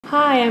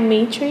Hi, I'm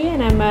Maitry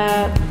and I'm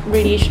a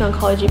Radiation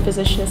Oncology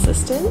Physician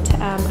Assistant.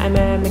 I'm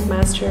a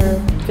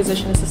McMaster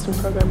Physician Assistant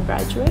Program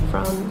graduate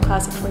from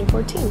class of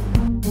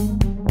 2014.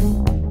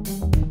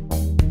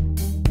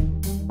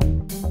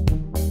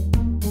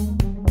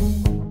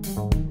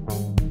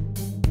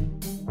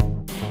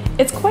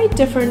 It's quite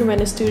different when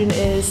a student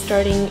is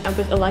starting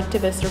with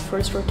elective as their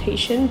first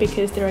rotation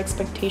because their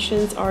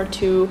expectations are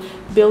to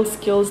build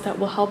skills that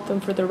will help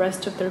them for the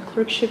rest of their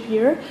clerkship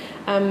year,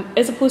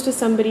 as opposed to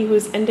somebody who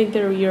is ending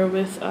their year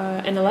with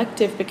an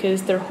elective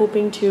because they're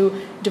hoping to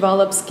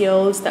develop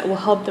skills that will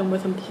help them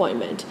with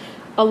employment.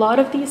 A lot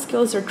of these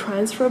skills are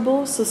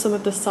transferable, so some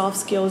of the soft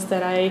skills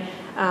that I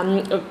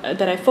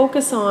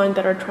focus on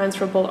that are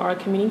transferable are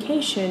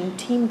communication,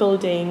 team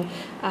building,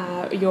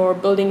 your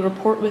building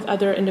rapport with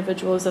other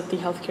individuals of the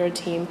healthcare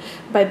team.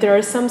 But there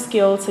are some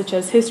skills such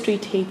as history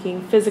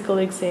taking, physical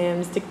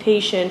exams,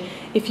 dictation.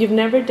 If you've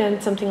never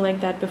done something like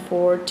that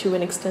before to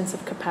an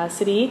extensive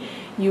capacity,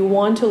 you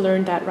want to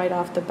learn that right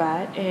off the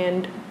bat.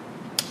 And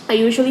I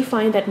usually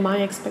find that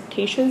my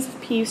expectations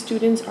of PA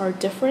students are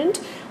different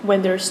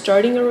when they're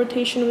starting a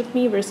rotation with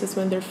me versus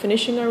when they're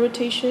finishing a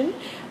rotation.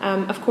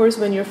 Of course,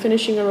 when you're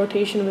finishing a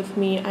rotation with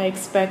me, I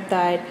expect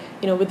that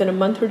within a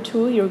month or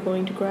two you're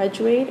going to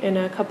graduate. In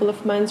a couple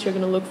of months you're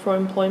going to look for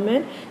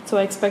employment. So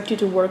I expect you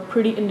to work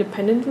pretty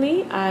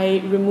independently. I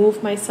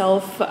remove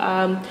myself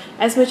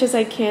as much as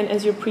I can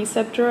as your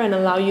preceptor and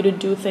allow you to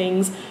do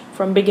things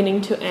from beginning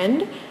to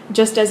end,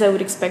 just as I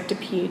would expect a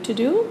PA to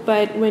do.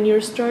 But when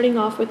you're starting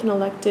off with an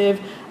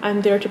elective,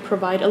 I'm there to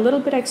provide a little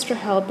bit extra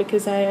help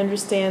because I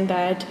understand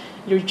that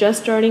you're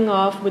just starting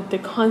off with the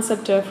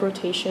concept of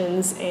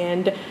rotations,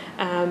 and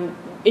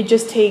it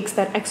just takes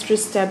that extra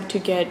step to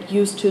get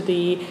used to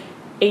the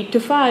 8 to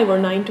 5 or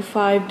 9 to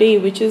 5 day,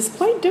 which is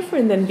quite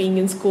different than being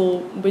in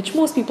school, which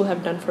most people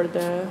have done for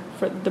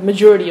the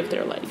majority of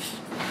their life.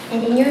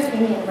 And in your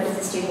opinion, what does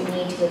a student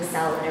need to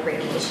excel in a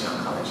radiation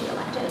oncology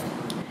elective?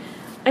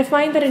 I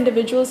find that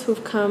individuals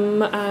who've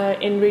come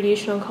in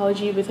radiation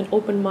oncology with an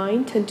open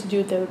mind tend to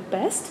do their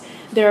best.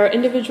 There are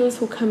individuals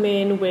who come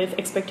in with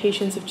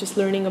expectations of just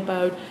learning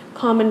about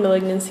common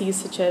malignancies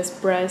such as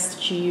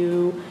breast,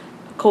 GU,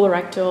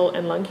 colorectal,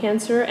 and lung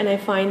cancer, and I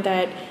find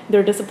that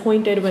they're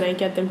disappointed when I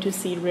get them to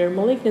see rare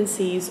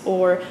malignancies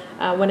or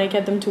when I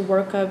get them to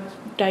work up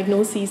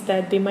diagnoses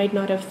that they might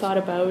not have thought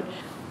about.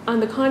 On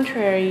the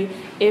contrary,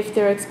 if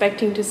they're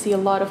expecting to see a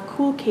lot of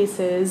cool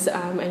cases,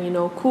 and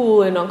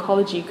cool in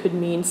oncology could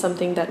mean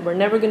something that we're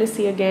never going to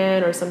see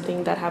again or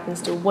something that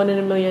happens to 1 in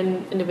a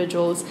million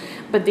individuals,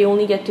 but they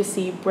only get to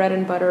see bread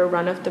and butter,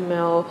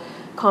 run-of-the-mill,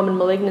 common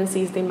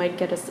malignancies, they might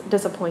get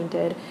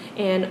disappointed.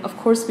 And of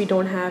course we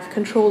don't have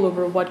control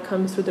over what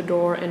comes through the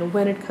door and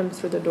when it comes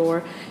through the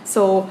door.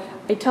 So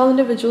I tell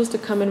individuals to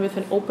come in with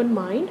an open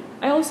mind.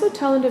 I also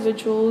tell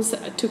individuals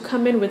to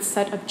come in with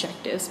set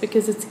objectives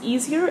because it's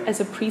easier as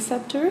a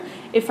preceptor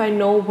if I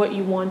know what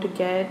you want to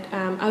get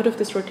out of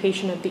this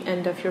rotation at the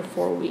end of your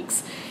 4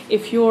 weeks.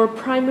 If your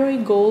primary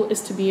goal is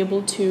to be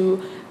able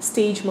to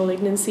stage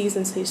malignancies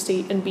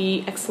and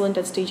be excellent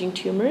at staging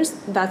tumors,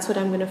 that's what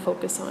I'm going to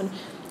focus on.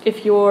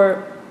 If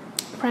your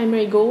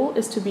primary goal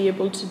is to be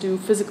able to do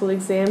physical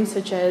exams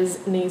such as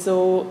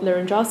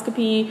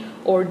nasolaryngoscopy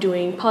or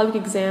doing pelvic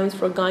exams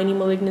for gynae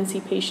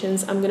malignancy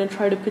patients, I'm going to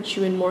try to put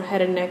you in more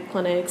head and neck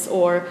clinics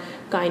or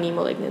gynae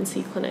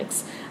malignancy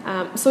clinics.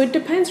 So it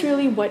depends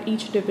really what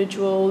each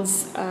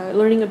individual's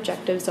learning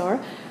objectives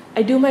are.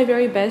 I do my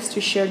very best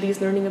to share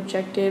these learning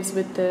objectives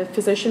with the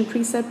physician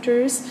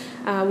preceptors.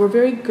 We're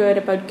very good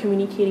about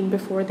communicating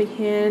before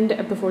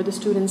the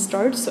student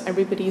starts, so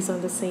everybody's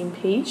on the same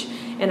page.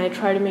 And I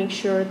try to make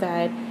sure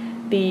that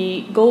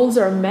the goals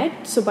are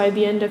met, so by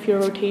the end of your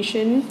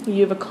rotation,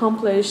 you've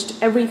accomplished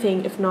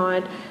everything, if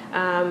not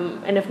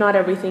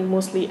everything,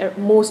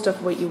 most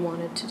of what you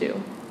wanted to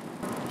do.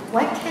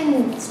 What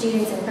can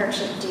students in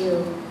clerkship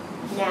do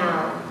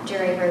now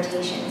during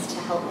rotations to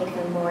help make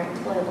them more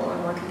employable or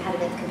more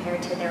competitive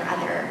compared to their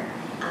other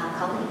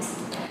colleagues?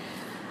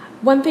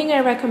 One thing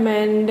I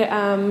recommend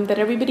that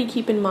everybody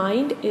keep in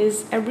mind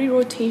is every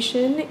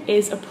rotation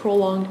is a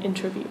prolonged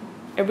interview.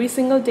 Every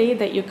single day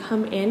that you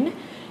come in,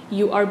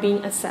 you are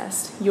being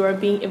assessed, you are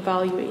being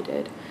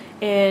evaluated.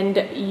 And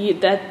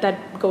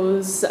that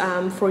goes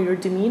for your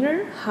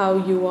demeanor, how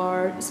you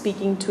are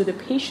speaking to the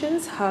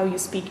patients, how you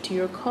speak to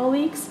your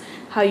colleagues,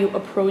 how you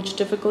approach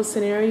difficult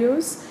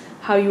scenarios,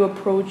 how you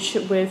approach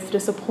with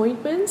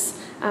disappointments.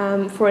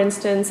 For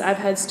instance, I've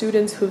had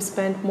students who've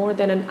spent more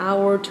than an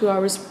hour, 2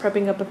 hours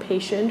prepping up a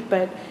patient,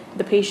 but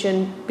the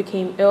patient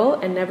became ill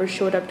and never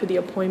showed up to the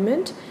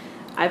appointment.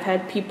 I've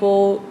had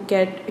people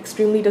get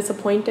extremely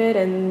disappointed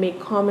and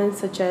make comments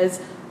such as,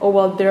 oh,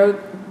 well,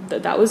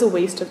 that was a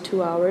waste of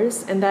 2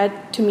 hours. And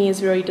that to me is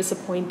very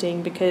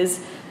disappointing because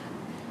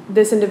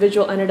this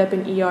individual ended up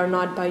in ER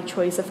not by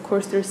choice. Of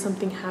course, there's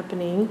something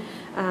happening,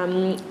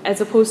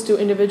 as opposed to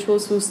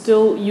individuals who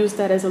still use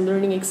that as a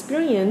learning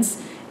experience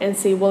and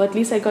say, well, at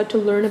least I got to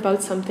learn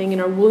about something,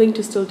 and are willing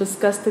to still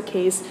discuss the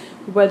case,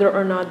 whether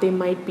or not they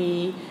might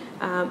be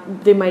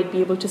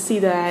able to see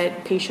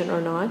that patient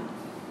or not.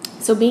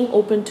 So being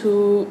open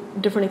to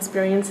different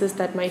experiences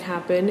that might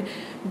happen,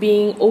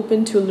 being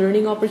open to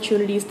learning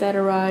opportunities that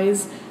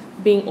arise,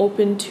 being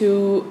open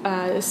to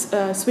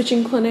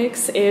switching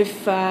clinics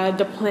if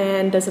the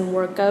plan doesn't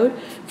work out.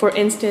 For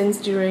instance,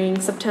 during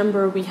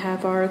September, we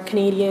have our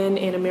Canadian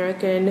and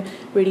American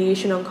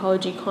Radiation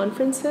Oncology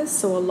conferences,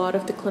 so a lot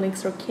of the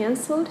clinics are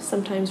canceled,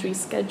 sometimes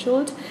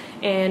rescheduled,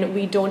 and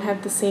we don't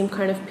have the same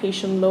kind of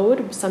patient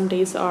load. Some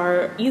days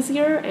are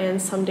easier,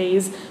 and some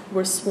days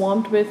we're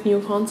swamped with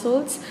new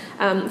consults.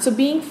 So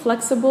being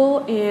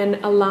flexible and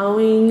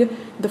allowing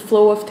the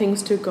flow of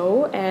things to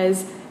go,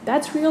 as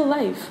that's real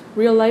life.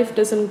 Real life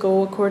doesn't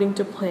go according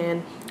to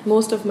plan.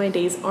 Most of my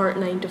days aren't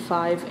 9 to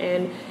 5,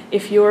 and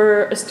if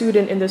you're a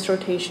student in this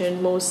rotation,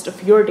 most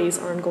of your days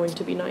aren't going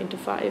to be 9 to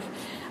 5.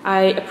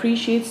 I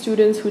appreciate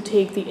students who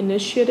take the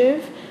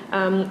initiative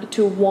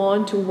to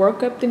want to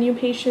work up the new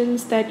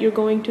patients that you're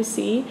going to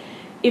see.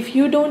 If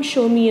you don't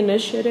show me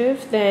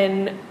initiative,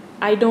 then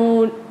I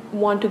don't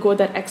want to go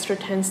that extra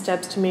 10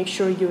 steps to make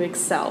sure you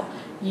excel.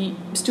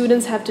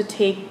 Students have to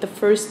take the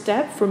first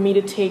step for me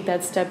to take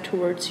that step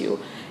towards you.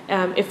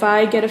 If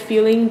I get a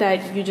feeling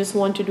that you just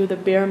want to do the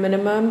bare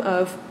minimum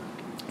of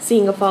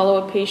seeing a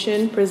follow-up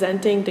patient,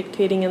 presenting,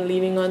 dictating, and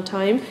leaving on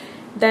time,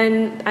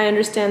 then I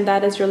understand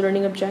that as your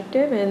learning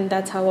objective, and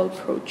that's how I'll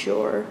approach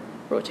your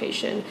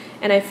rotation.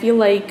 And I feel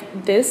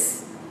like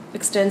this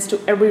extends to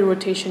every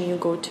rotation you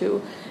go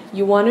to.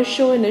 You want to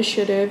show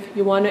initiative,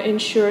 you want to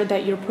ensure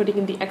that you're putting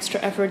in the extra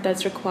effort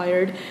that's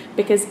required,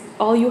 because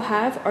all you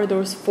have are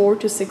those 4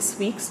 to 6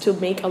 weeks to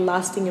make a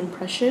lasting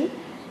impression.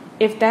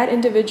 If that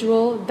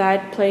individual,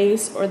 that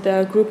place, or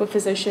the group of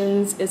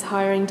physicians is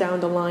hiring down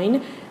the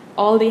line,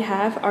 all they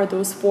have are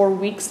those 4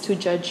 weeks to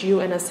judge you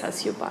and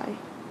assess you by.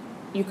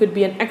 You could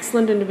be an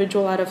excellent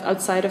individual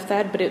outside of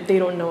that, but they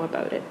don't know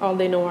about it. All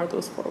they know are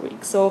those 4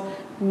 weeks. So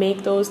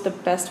make those the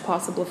best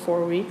possible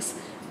 4 weeks.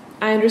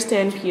 I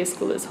understand PA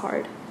school is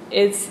hard.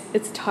 It's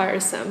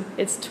tiresome.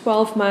 It's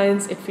 12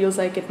 months. It feels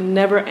like it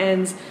never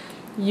ends.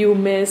 You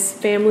miss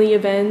family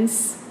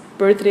events,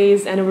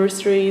 birthdays,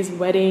 anniversaries,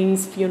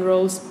 weddings,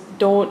 funerals.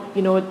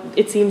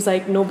 It seems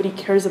like nobody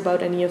cares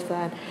about any of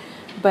that.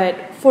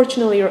 But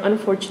fortunately or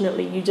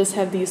unfortunately, you just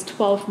have these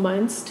 12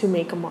 months to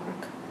make a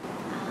mark.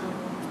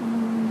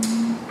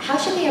 How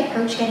should they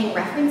approach getting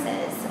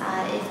references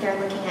if they're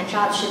looking at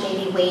jobs? Should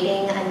they be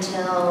waiting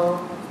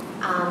until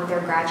they're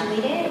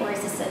graduated, or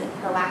is this a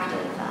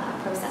proactive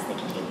process they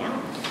can take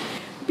now?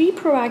 Be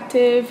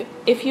proactive.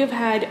 If you've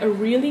had a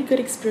really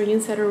good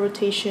experience at a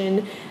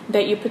rotation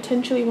that you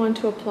potentially want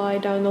to apply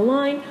down the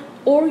line,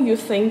 or you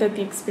think that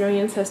the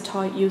experience has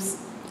taught you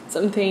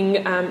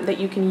something that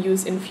you can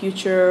use in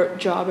future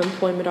job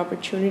employment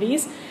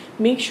opportunities,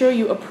 make sure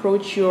you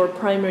approach your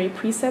primary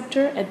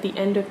preceptor at the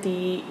end of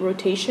the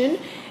rotation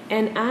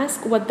and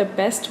ask what the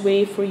best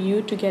way for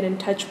you to get in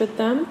touch with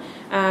them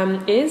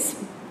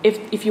is,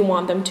 if you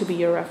want them to be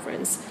your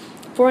reference.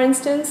 For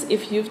instance,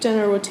 if you've done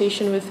a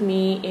rotation with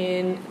me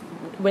in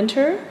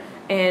winter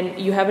and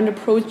you haven't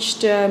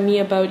approached me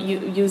about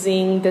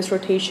using this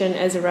rotation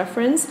as a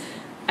reference,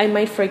 I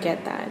might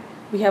forget that.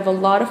 We have a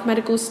lot of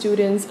medical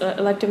students,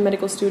 elective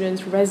medical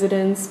students,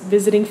 residents,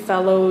 visiting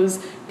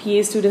fellows,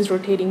 PA students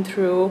rotating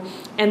through,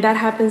 and that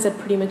happens at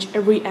pretty much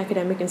every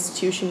academic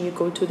institution you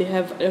go to. They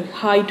have a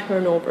high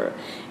turnover,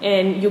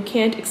 and you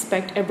can't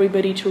expect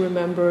everybody to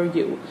remember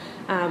you.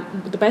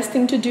 The best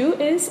thing to do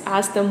is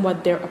ask them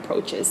what their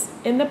approach is.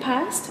 In the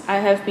past, I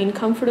have been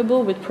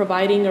comfortable with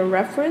providing a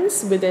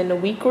reference within a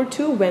week or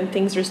two when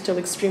things are still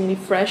extremely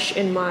fresh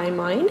in my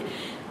mind.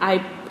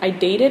 I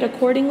date it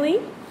accordingly.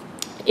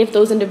 If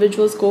those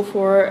individuals go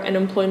for an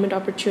employment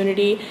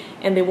opportunity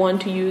and they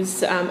want to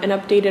use an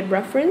updated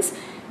reference,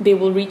 they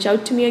will reach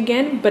out to me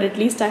again, but at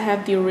least I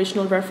have the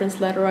original reference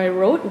letter I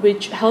wrote,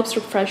 which helps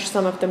refresh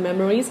some of the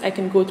memories. I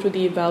can go through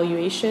the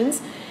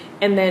evaluations,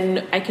 and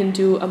then I can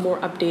do a more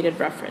updated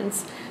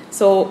reference.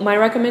 So my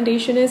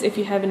recommendation is, if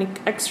you have an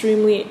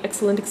extremely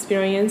excellent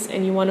experience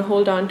and you want to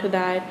hold on to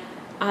that,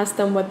 ask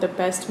them what the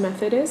best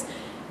method is.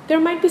 There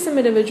might be some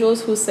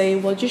individuals who say,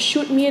 well, just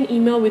shoot me an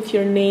email with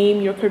your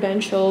name, your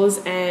credentials,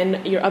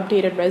 and your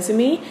updated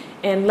resume,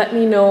 and let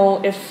me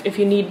know if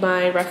you need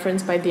my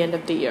reference by the end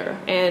of the year.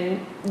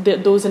 And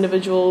those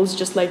individuals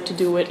just like to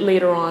do it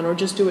later on, or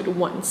just do it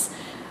once.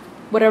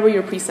 Whatever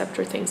your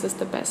preceptor thinks is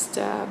the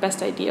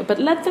best idea, but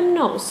let them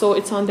know so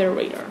it's on their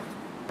radar.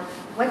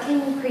 What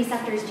can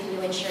preceptors do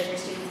to ensure their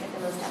students get the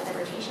most out of the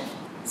rotation?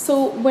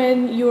 So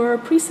when you're a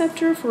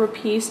preceptor for a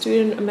PA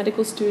student, a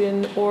medical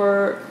student,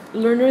 or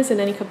learners in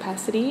any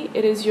capacity,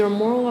 it is your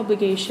moral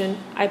obligation,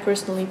 I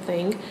personally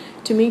think,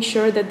 to make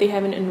sure that they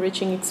have an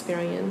enriching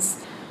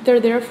experience. They're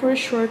there for a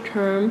short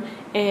term,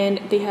 and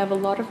they have a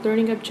lot of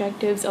learning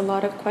objectives, a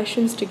lot of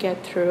questions to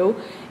get through,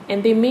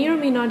 and they may or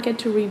may not get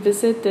to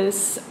revisit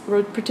this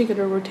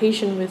particular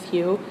rotation with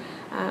you.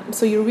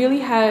 So you really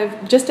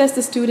have, just as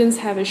the students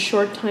have a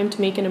short time to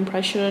make an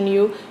impression on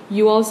you,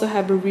 you also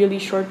have a really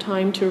short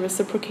time to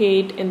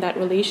reciprocate in that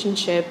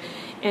relationship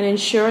and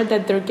ensure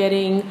that they're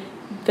getting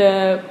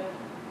the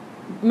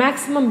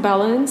maximum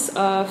balance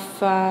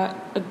of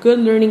a good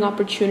learning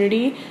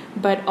opportunity,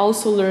 but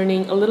also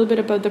learning a little bit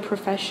about the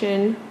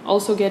profession,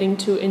 also getting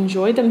to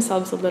enjoy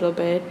themselves a little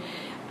bit,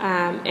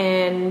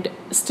 and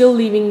still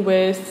leaving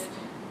with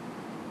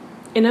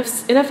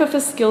enough of a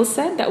skill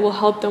set that will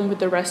help them with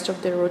the rest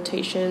of their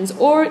rotations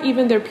or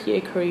even their PA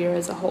career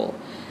as a whole.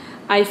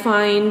 I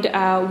find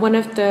one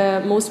of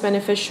the most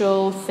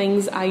beneficial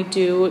things I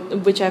do,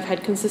 which I've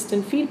had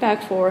consistent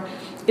feedback for,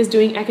 is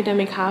doing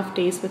academic half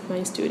days with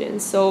my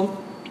students. So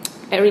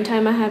every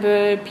time I have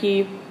a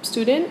PA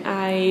student,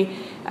 I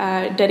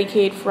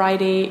dedicate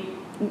Friday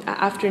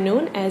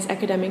afternoon as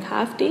academic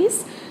half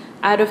days.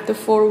 Out of the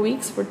 4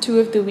 weeks, for 2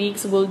 of the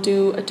weeks, we'll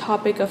do a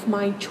topic of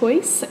my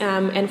choice,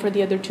 and for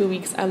the other 2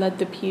 weeks, I let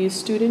the PA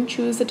student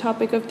choose a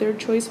topic of their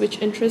choice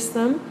which interests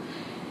them.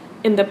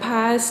 In the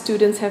past,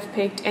 students have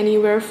picked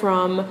anywhere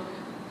from,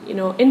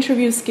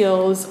 interview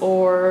skills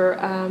or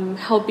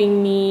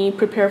helping me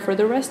prepare for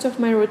the rest of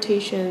my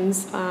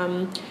rotations,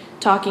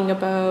 talking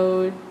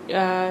about,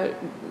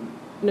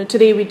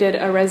 today we did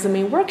a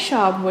resume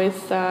workshop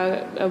with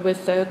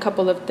a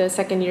couple of the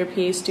second-year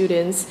PA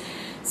students.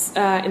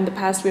 In the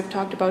past, we've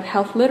talked about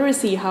health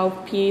literacy, how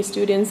PA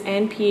students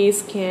and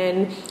PAs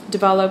can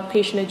develop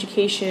patient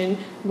education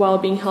while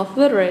being health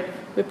literate.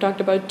 We've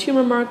talked about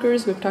tumor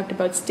markers, we've talked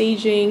about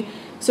staging.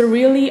 So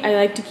really, I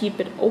like to keep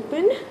it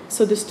open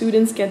so the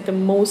students get the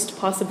most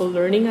possible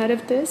learning out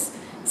of this.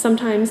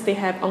 Sometimes they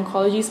have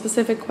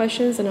oncology-specific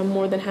questions, and I'm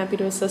more than happy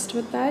to assist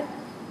with that.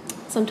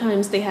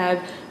 Sometimes they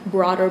have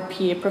broader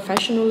PA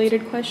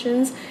profession-related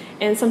questions,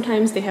 and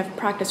sometimes they have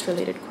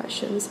practice-related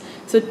questions.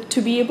 So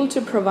to be able to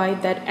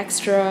provide that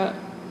extra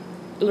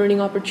learning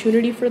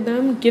opportunity for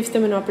them gives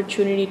them an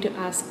opportunity to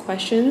ask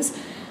questions,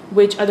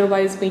 which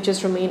otherwise may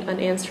just remain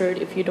unanswered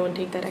if you don't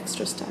take that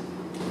extra step.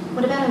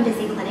 What about on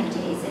busy clinic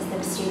days? Is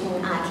the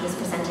student case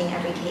presenting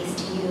every case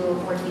to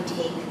you, or do you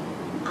take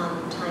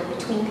time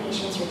between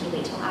patients, or do you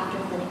wait till after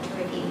clinic to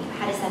review?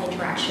 How does that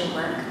interaction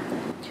work?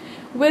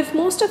 With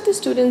most of the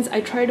students,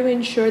 I try to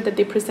ensure that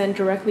they present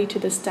directly to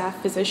the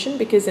staff physician,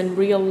 because in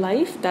real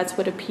life, that's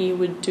what a PA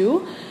would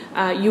do.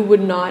 You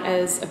would not,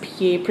 as a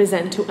PA,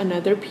 present to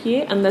another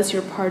PA unless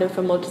you're part of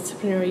a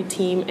multidisciplinary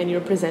team and you're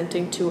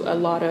presenting to a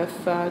lot of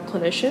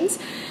clinicians.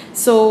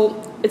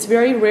 So it's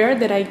very rare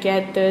that I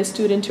get the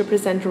student to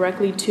present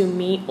directly to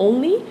me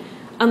only,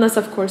 unless,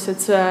 of course,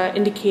 it's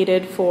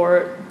indicated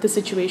for the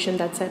situation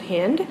that's at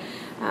hand.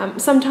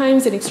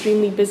 Sometimes in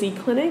extremely busy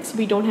clinics,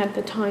 we don't have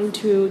the time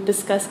to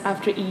discuss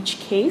after each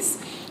case.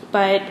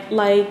 But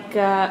like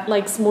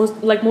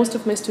most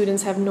of my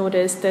students have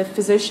noticed, the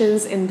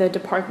physicians in the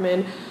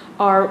department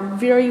are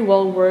very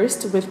well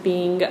versed with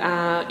being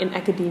in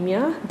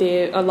academia.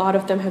 A lot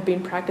of them have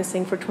been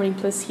practicing for 20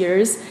 plus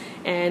years,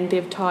 and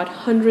they've taught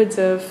hundreds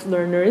of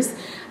learners.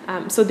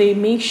 So they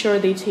make sure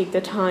they take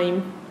the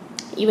time,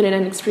 even in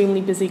an extremely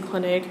busy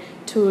clinic,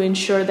 to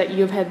ensure that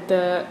you've had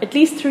at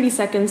least 30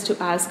 seconds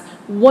to ask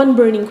one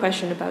burning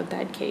question about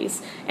that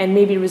case, and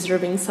maybe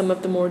reserving some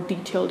of the more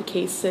detailed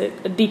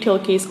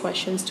case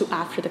questions to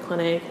after the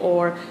clinic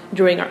or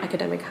during our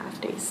academic half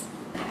days.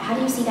 How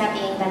do you see that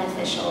being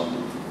beneficial,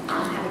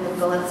 having them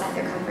go outside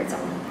their comfort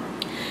zone like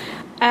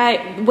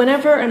that?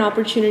 Whenever an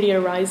opportunity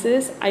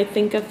arises, I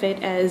think of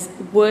it as,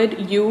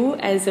 would you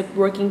as a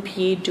working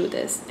PA do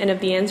this? And if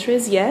the answer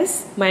is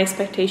yes, my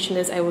expectation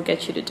is I will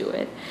get you to do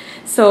it.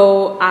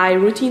 So I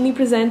routinely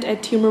present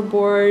at tumor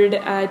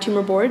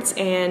boards,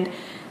 and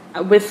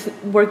with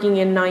working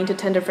in 9 to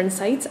 10 different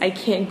sites, I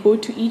can't go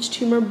to each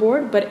tumor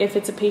board, but if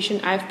it's a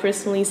patient I've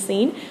personally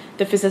seen,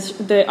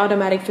 the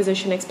automatic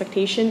physician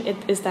expectation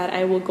is that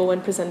I will go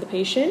and present the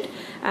patient.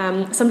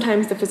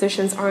 Sometimes the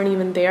physicians aren't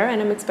even there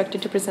and I'm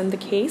expected to present the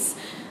case,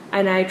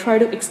 and I try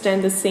to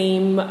extend the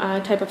same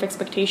type of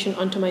expectation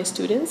onto my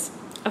students.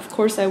 Of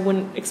course, I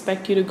wouldn't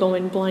expect you to go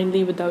in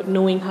blindly without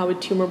knowing how a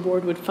tumor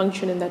board would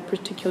function in that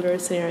particular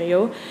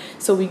scenario.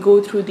 So we go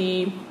through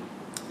the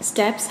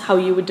steps, how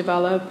you would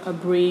develop a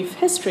brief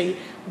history.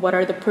 What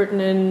are the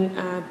pertinent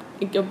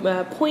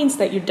points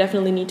that you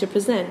definitely need to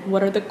present?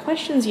 What are the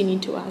questions you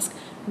need to ask?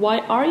 Why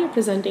are you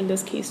presenting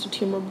this case to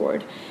tumor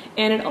board?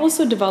 And it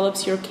also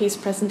develops your case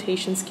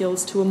presentation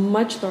skills to a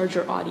much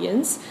larger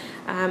audience,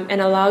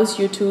 and allows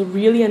you to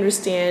really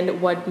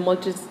understand what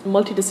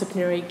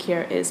multidisciplinary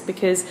care is,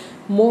 because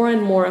more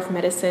and more of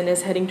medicine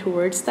is heading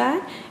towards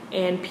that,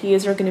 and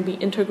PAs are going to be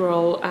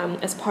integral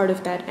as part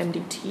of that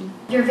MDT.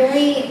 You're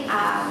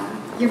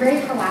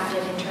very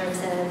proactive in terms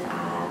of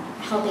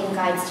helping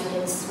guide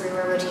students through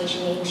a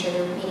rotation, making sure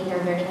they're meeting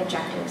their learning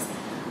objectives.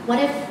 What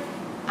if,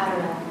 I don't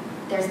know,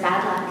 there's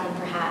bad luck and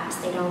perhaps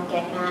they don't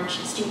get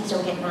matched, students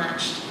don't get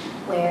matched,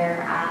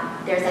 where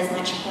there's as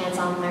much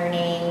hands-on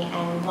learning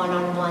and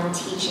one-on-one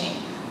teaching?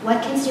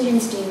 What can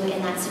students do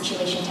in that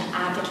situation to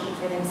advocate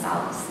for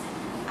themselves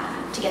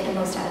to get the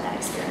most out of that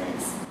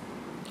experience?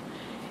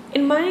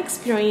 In my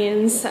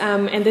experience,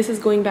 and this is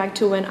going back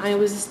to when I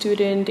was a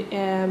student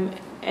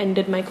and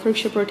did my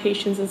clerkship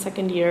rotations in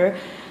second year,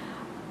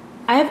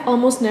 I have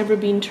almost never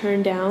been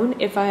turned down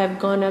if I have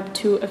gone up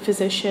to a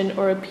physician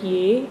or a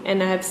PA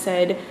and I have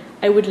said,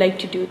 I would like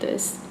to do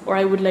this, or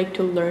I would like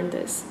to learn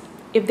this.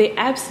 If they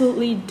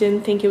absolutely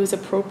didn't think it was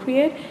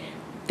appropriate,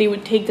 they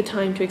would take the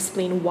time to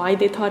explain why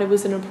they thought it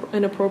was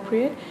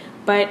inappropriate.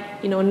 But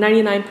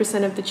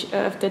 99%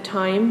 of the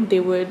time, they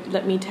would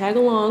let me tag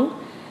along.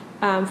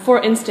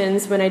 For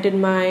instance, when I did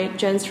my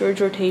gen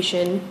surge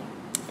rotation,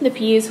 the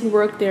PAs who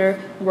work there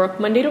work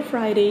Monday to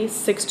Friday,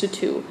 6 to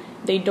 2.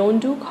 They don't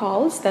do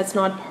calls. That's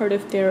not part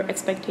of their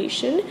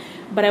expectation.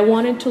 But I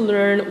wanted to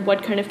learn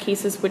what kind of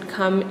cases would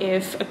come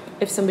if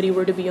somebody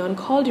were to be on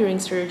call during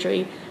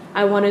surgery.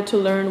 I wanted to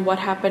learn what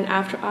happened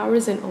after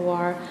hours in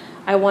OR.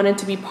 I wanted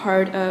to be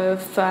part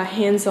of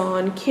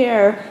hands-on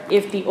care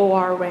if the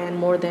OR ran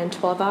more than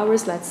 12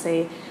 hours, let's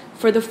say.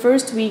 For the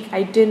first week,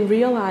 I didn't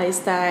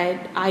realize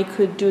that I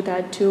could do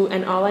that too,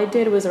 and all I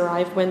did was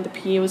arrive when the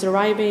PA was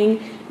arriving,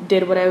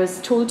 did what I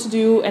was told to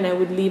do, and I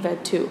would leave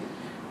at 2.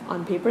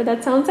 On paper,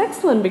 that sounds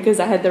excellent because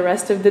I had the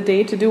rest of the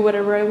day to do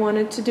whatever I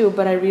wanted to do,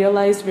 but I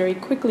realized very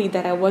quickly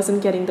that I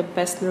wasn't getting the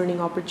best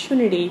learning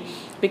opportunity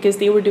because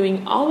they were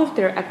doing all of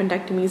their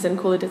appendectomies and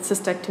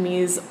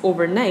cholecystectomies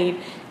overnight.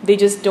 They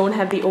just don't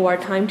have the OR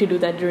time to do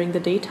that during the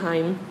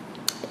daytime.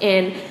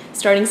 And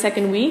starting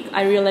second week,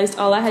 I realized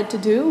all I had to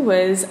do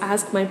was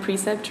ask my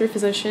preceptor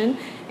physician,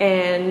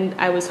 and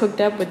I was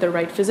hooked up with the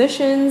right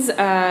physicians,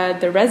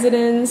 the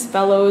residents,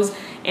 fellows,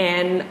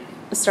 and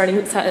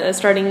starting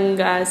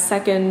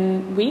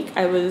second week,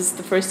 I was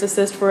the first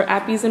assist for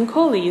appies and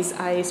choles.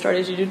 I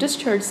started to do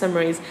discharge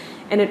summaries,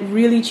 and it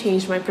really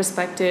changed my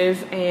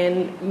perspective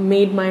and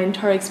made my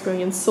entire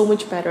experience so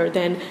much better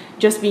than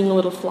just being a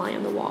little fly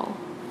on the wall.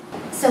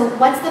 So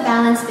what's the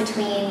balance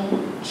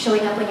between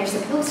showing up when you're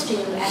supposed to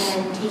and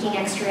then taking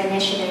extra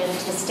initiative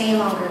to stay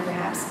longer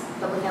perhaps,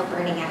 but without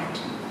burning out?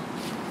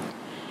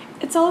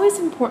 It's always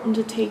important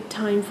to take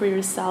time for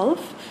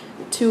yourself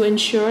to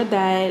ensure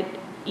that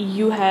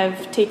you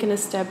have taken a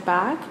step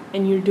back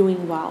and you're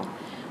doing well.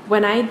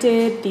 When I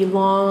did the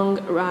long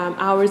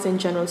hours in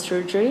general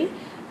surgery,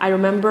 I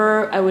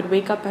remember I would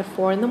wake up at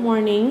 4 in the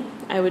morning,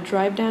 I would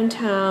drive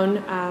downtown,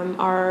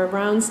 our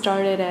round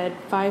started at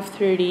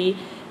 5:30,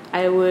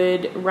 I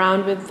would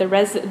round with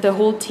the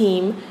whole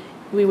team.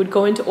 We would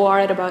go into OR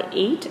at about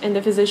 8, and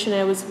the physician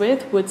I was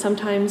with would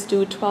sometimes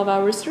do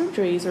 12-hour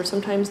surgeries or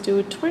sometimes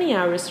do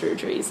 20-hour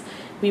surgeries.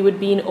 We would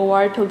be in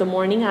OR till the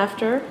morning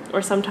after,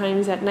 or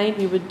sometimes at night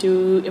we would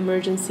do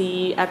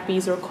emergency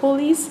eppies or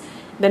choles.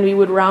 Then we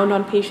would round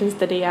on patients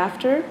the day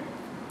after,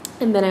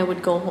 and then I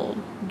would go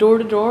home. Door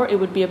to door, it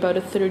would be about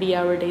a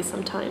 30-hour day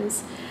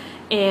sometimes.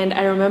 And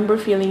I remember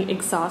feeling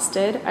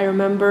exhausted. I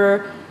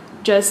remember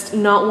just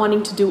not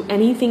wanting to do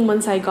anything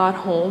once I got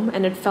home,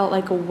 and it felt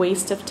like a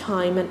waste of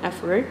time and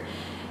effort.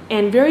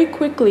 And very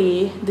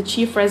quickly, the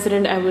chief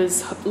resident I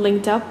was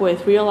linked up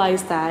with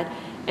realized that,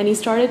 and he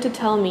started to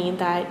tell me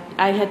that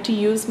I had to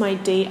use my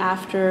day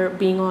after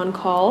being on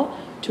call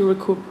to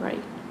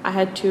recuperate. I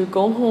had to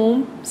go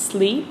home,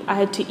 sleep, I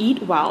had to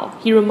eat well.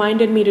 He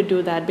reminded me to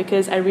do that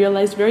because I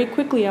realized very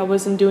quickly I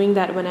wasn't doing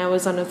that when I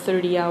was on a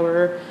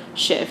 30-hour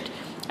shift.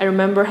 I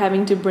remember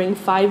having to bring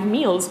 5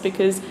 meals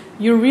because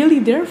you're really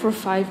there for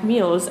 5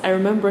 meals. I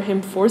remember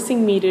him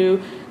forcing me to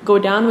go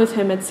down with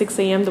him at 6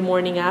 a.m. the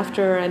morning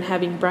after and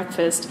having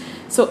breakfast.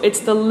 So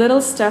it's the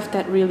little stuff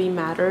that really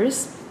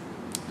matters.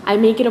 I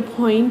make it a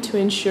point to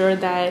ensure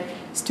that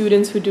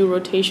students who do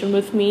rotation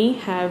with me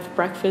have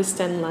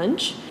breakfast and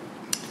lunch.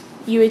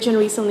 UHN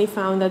recently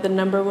found that the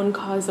 #1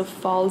 cause of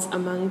falls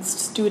amongst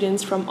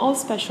students from all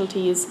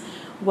specialties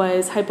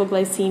was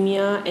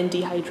hypoglycemia and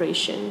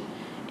dehydration.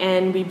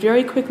 And we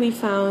very quickly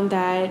found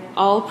that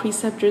all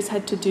preceptors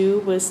had to do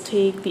was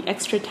take the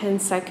extra 10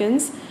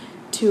 seconds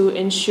to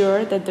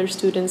ensure that their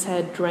students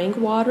had drank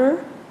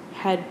water,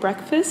 had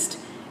breakfast,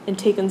 and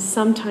taken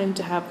some time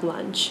to have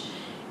lunch.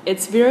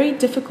 It's very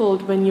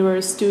difficult when you're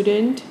a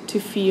student to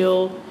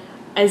feel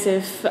as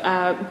if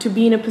to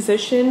be in a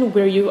position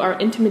where you are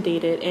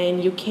intimidated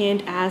and you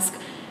can't ask,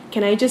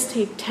 can I just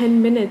take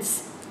 10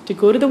 minutes to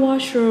go to the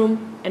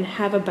washroom and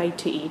have a bite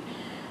to eat?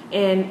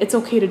 And it's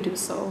okay to do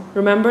so.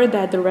 Remember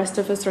that the rest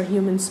of us are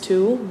humans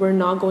too. We're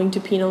not going to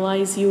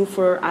penalize you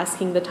for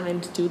asking the time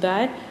to do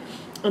that.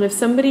 And if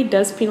somebody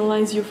does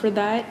penalize you for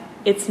that,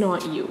 it's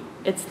not you,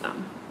 it's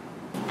them.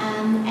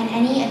 And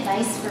any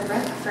advice for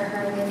Brooke for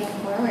her moving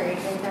forward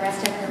with the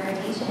rest of her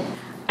rotation?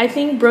 I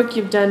think, Brooke,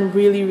 you've done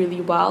really,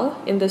 really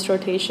well in this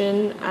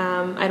rotation.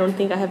 I don't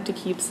think I have to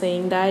keep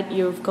saying that.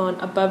 You've gone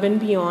above and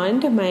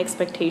beyond my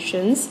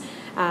expectations,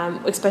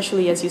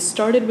 especially as you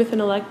started with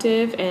an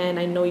elective, and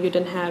I know you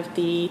didn't have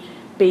the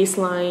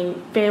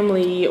baseline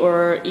family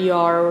or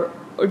ER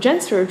or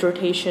gen surge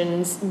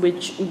rotations,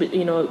 which,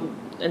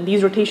 and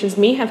these rotations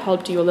may have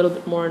helped you a little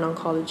bit more in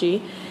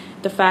oncology.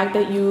 The fact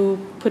that you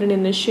put an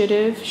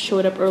initiative,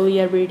 showed up early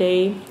every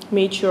day,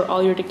 made sure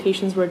all your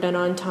dictations were done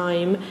on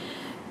time,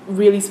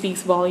 really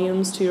speaks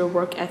volumes to your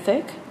work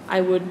ethic.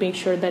 I would make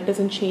sure that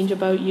doesn't change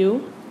about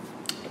you.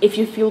 If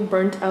you feel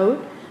burnt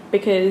out,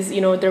 because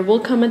there will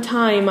come a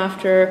time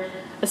after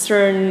a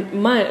certain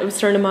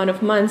amount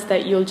of months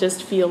that you'll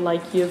just feel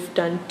like you've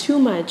done too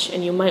much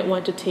and you might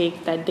want to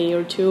take that day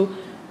or two,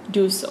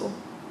 do so.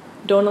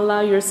 Don't allow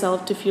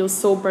yourself to feel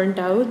so burnt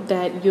out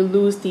that you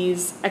lose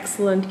these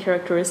excellent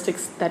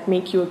characteristics that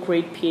make you a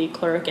great PA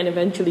clerk and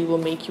eventually will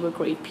make you a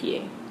great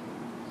PA.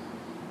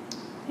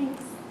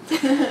 Thanks.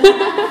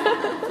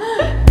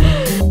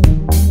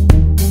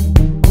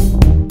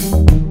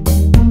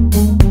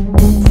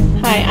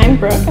 Hi, I'm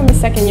Brooke. I'm a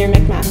second-year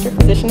McMaster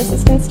Physician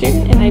Assistant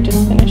student, and I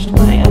just finished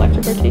my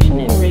elective rotation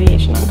in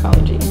Radiation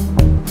Oncology.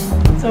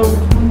 So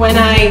when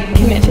I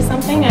commit to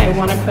something, I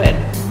want to put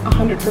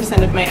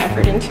 100% of my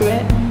effort into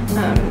it,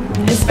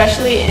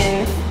 especially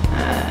in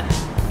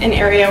an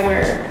area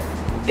where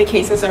the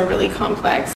cases are really complex.